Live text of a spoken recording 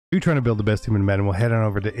If you're trying to build the best team in Madden, we'll head on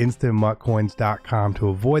over to instantmuckcoins.com to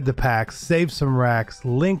avoid the packs, save some racks.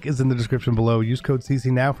 Link is in the description below. Use code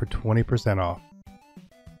CC now for 20% off.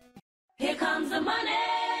 Here comes the money.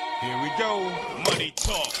 Here we go. Money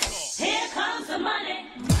talk. Here comes the money.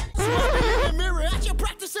 Smiling in the mirror, I can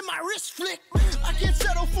practice in my wrist flick. I can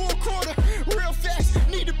settle for a quarter, real fast.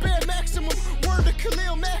 Need a bare maximum. Word to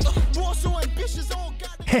Khalil Mack. More so ambitious. Oh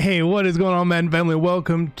God. Hey, what is going on, Madden family?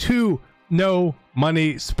 Welcome to No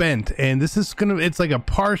Money Spent, and this is it's like a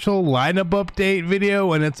partial lineup update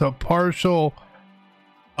video, and it's a partial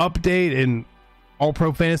update in all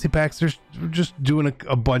pro fantasy packs. There's just doing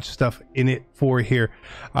a bunch of stuff in it for here.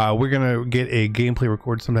 We're gonna get a gameplay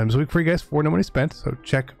record sometime this week for you guys for No Money Spent, so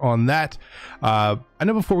check on that. I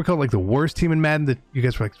know before we called it like the worst team in Madden, that you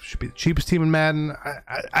guys were like should be the cheapest team in Madden.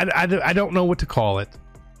 I don't know what to call it.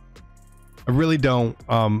 I really don't.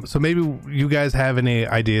 So maybe you guys have any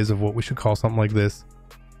ideas of what we should call something like this,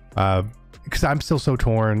 because I'm still so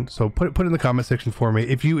torn. So put in the comment section for me.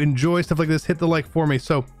 If you enjoy stuff like this, hit the like for me.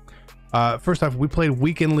 So first off, we played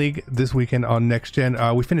Weekend League this weekend on Next Gen.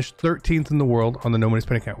 We finished 13th in the world on the No Money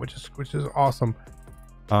Spent account, which is awesome.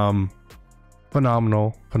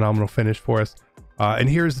 Phenomenal finish for us. And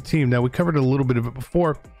here's the team. Now, we covered a little bit of it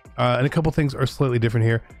before, and a couple things are slightly different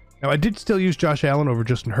here. Now, I did still use Josh Allen over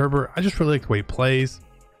Justin Herbert. I just really like the way he plays.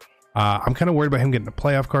 I'm kind of worried about him getting a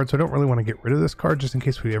playoff card, so I don't really want to get rid of this card just in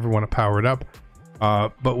case we ever want to power it up.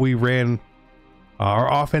 But we ran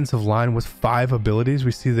our offensive line with 5 abilities.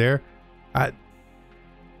 We see there.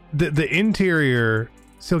 The interior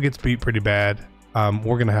still gets beat pretty bad. We're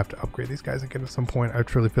going to have to upgrade these guys again at some point. I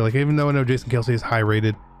truly feel like, even though I know Jason Kelsey is high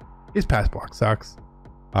rated, his pass block sucks.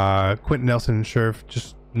 Quentin Nelson and Scherf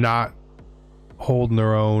just not holding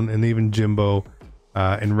their own, and even Jimbo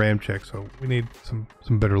and Ramczyk. So we need some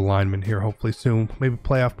better linemen here hopefully soon. Maybe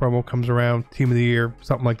playoff promo comes around, team of the year,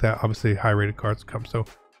 something like that. Obviously high rated cards come, so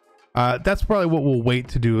that's probably what we'll wait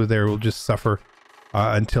to do there. We'll just suffer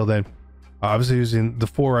until then. Obviously using the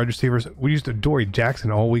 4 wide receivers. We used Dory Jackson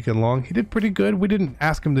all weekend long. He did pretty good. We didn't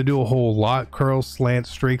ask him to do a whole lot. Curls, slants,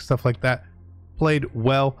 streaks, stuff like that. Played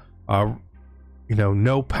well. You know,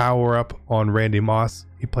 no power up on Randy Moss.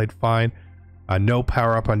 He played fine. No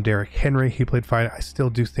power up on Derrick Henry. He played fine. I still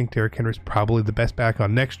do think Derrick Henry is probably the best back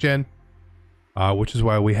on Next Gen, which is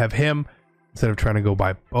why we have him instead of trying to go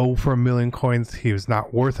buy Bo for 1 million coins. He was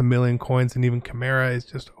not worth 1 million coins, and even Kamara is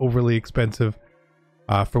just overly expensive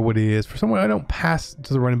for what he is. For someone I don't pass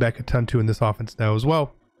to the running back a ton to in this offense now as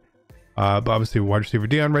well. But obviously wide receiver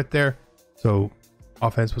Dion right there. So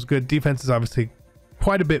offense was good. Defense is obviously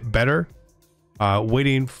quite a bit better.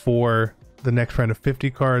 Waiting for the next round of 50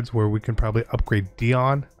 cards where we can probably upgrade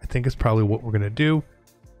Dion. I think is probably what we're gonna do,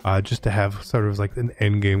 just to have sort of like an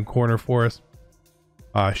end game corner for us.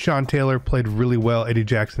 Sean Taylor played really well. Eddie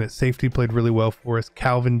Jackson at safety played really well for us.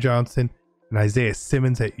 Calvin Johnson and Isaiah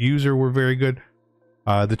Simmons at user were very good.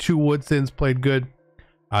 The 2 Woodsons played good.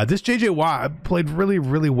 This JJ Watt played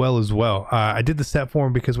really well as well. I did the set for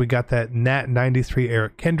him because we got that Nat 93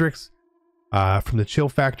 Eric Kendricks from the Chill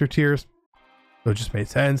Factor tiers. So it just made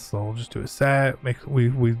sense. So we'll just do a set.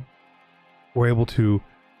 We were able to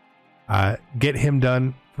get him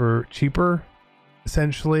done for cheaper,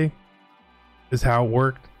 essentially, is how it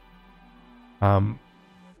worked.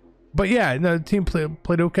 But yeah, no, the team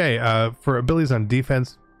played okay. For abilities on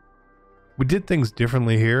defense, we did things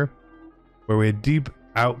differently here, where we had deep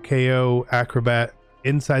out KO, acrobat,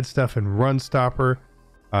 inside stuff, and run stopper,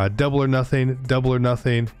 double or nothing,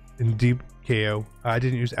 and deep KO. I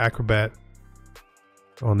didn't use acrobat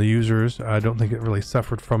on the users. I don't think it really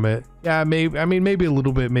suffered from it. Yeah, maybe, I mean, maybe a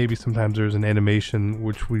little bit. Maybe sometimes there's an animation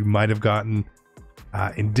which we might have gotten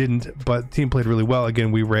and didn't, but the team played really well.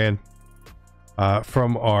 Again, we ran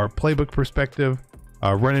from our playbook perspective,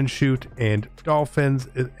 run and shoot and Dolphins.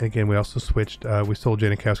 And again, we also switched. We sold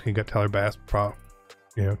Janikowski and got Tyler Bass.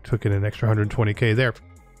 You know, took in an extra 120k there.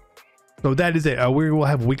 So that is it. We will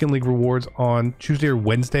have Weekend League rewards on Tuesday or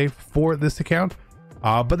Wednesday for this account.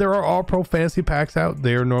 But there are all pro fantasy packs out.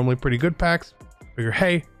 They are normally pretty good packs. Figure,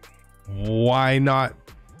 hey, why not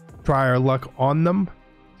try our luck on them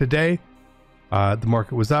today? The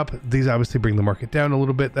market was up. These obviously bring the market down a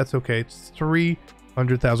little bit. That's okay. It's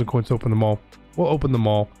 300,000 coins to open them all. We'll open them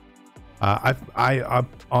all. I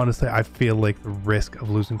honestly, I feel like the risk of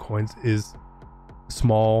losing coins is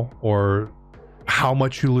small, or how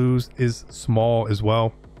much you lose is small as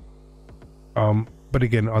well. But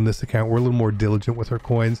again, on this account, we're a little more diligent with our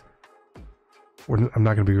coins. I'm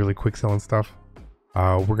not going to be really quick selling stuff.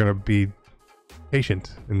 We're going to be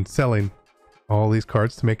patient in selling all these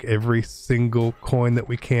cards to make every single coin that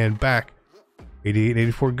we can back. 88 and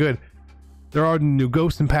 84 good. There are new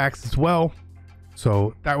ghosts and packs as well,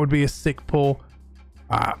 so that would be a sick pull.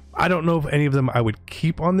 I don't know if any of them I would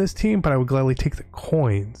keep on this team, but I would gladly take the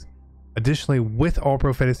coins. Additionally, with all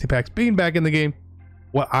pro fantasy packs being back in the game,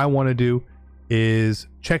 what I want to do is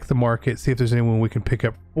check the market, see if there's anyone we can pick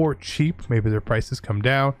up for cheap. Maybe their prices come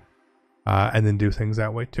down, and then do things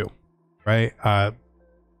that way too, right?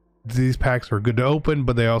 These packs are good to open,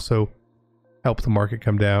 but they also help the market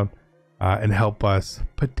come down, and help us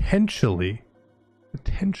potentially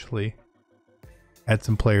add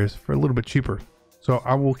some players for a little bit cheaper. So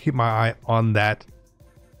I will keep my eye on that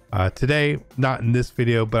today, not in this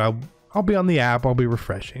video, but I'll be on the app. I'll be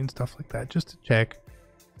refreshing stuff like that just to check,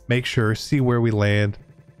 make sure, see where we land.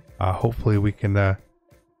 Hopefully we can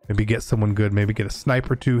maybe get someone good, maybe get a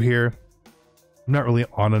sniper or two here. I'm not really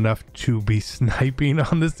on enough to be sniping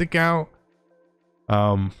on this account.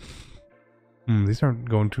 These aren't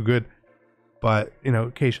going too good, but you know,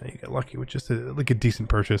 occasionally you get lucky with just like a decent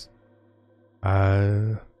purchase.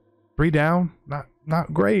 3 down,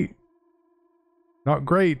 not great, not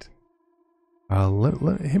great.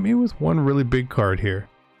 Hit me with one really big card here.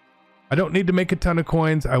 I don't need to make a ton of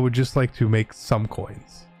coins. I would just like to make some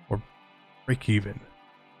coins or break even.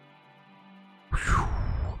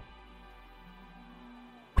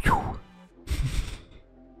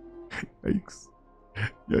 Yikes.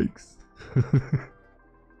 Yikes.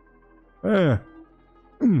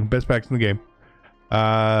 Best packs in the game.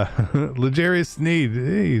 Legarius Sneed.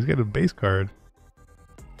 Hey, he's got a base card.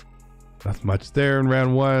 Not much there in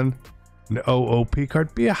round 1. An OOP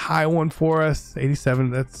card. Be a high one for us.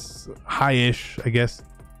 87. That's high-ish, I guess.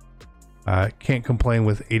 Can't complain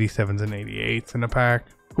with 87s and 88s in a pack.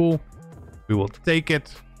 Cool. We will take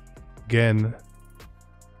it. Again,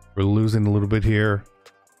 we're losing a little bit here.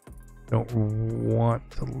 Don't want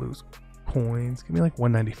to lose coins. Give me like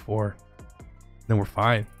 194. Then we're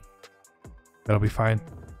fine. That'll be fine.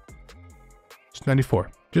 Just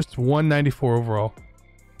 94. Just 194 overall.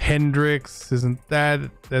 Hendricks isn't that.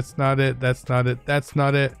 That's not it. That's not it. That's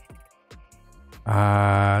not it.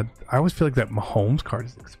 I always feel like that Mahomes card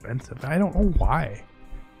is expensive. I don't know why.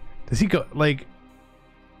 Does he go like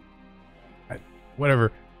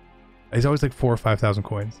whatever? He's always like 4,000 or 5,000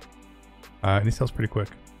 coins, and he sells pretty quick.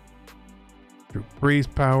 Drew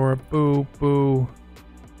Brees power. Boo boo.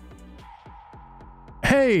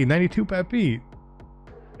 Hey, 92 Pat Pete.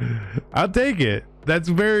 I'll take it. That's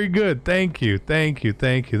very good. Thank you. Thank you.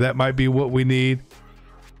 Thank you. That might be what we need.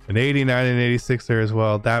 An 89 and 86 there as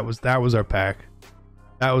well. That was our pack.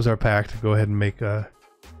 That was our pack to go ahead and make our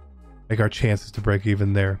chances to break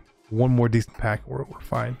even there. One more decent pack. We're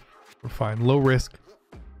fine. We're fine. Low risk,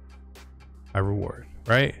 high reward.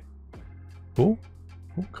 Right? Cool.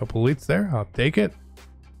 Cool. Couple elites there. I'll take it.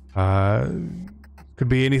 Could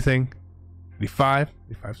be anything. 85.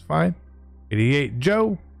 85's fine. 88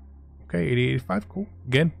 Joe. Okay, 80, 85, cool.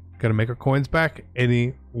 Again, gotta make our coins back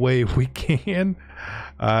any way we can.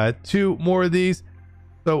 2 more of these.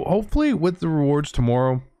 So hopefully with the rewards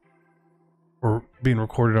tomorrow, or being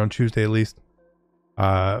recorded on Tuesday at least,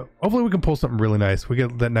 hopefully we can pull something really nice. We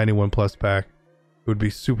get that 91 plus pack. It would be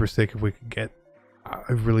super sick if we could get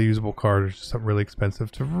a really usable card or just something really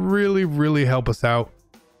expensive to really help us out.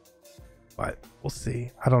 But we'll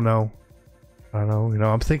see. I don't know. You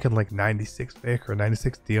know, I'm thinking like 96 Vic or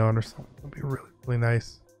 96 Dion or something. Would be really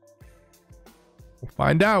nice. We'll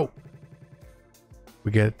find out.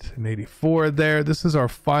 We get an 84 there. This is our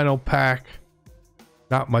final pack.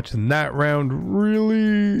 Not much in that round,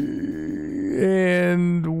 really.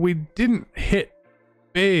 And we didn't hit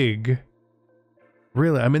big.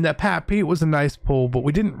 Really, I mean, that Pat Pete was a nice pull, but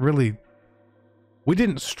we didn't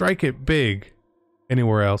strike it big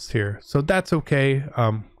anywhere else here. So that's okay.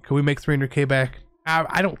 Can we make 300k back?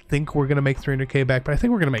 I don't think we're gonna make 300k back, but I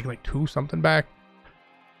think we're gonna make like 2 something back.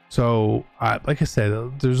 So like I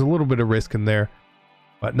said, there's a little bit of risk in there,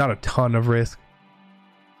 but not a ton of risk.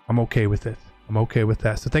 I'm okay with it. I'm okay with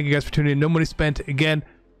that. So thank you guys for tuning in. No money spent again.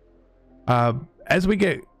 As we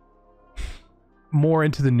get more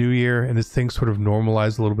into the new year and as things sort of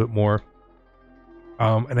normalize a little bit more,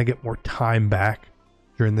 and I get more time back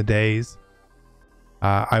during the days,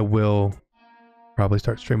 I will probably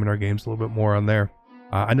start streaming our games a little bit more on there.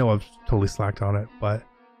 I know I've totally slacked on it, but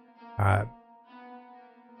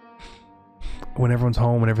when everyone's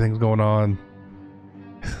home and everything's going on,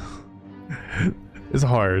 it's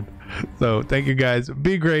hard. So thank you guys.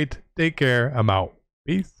 Be great. Take care. I'm out.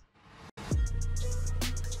 Peace.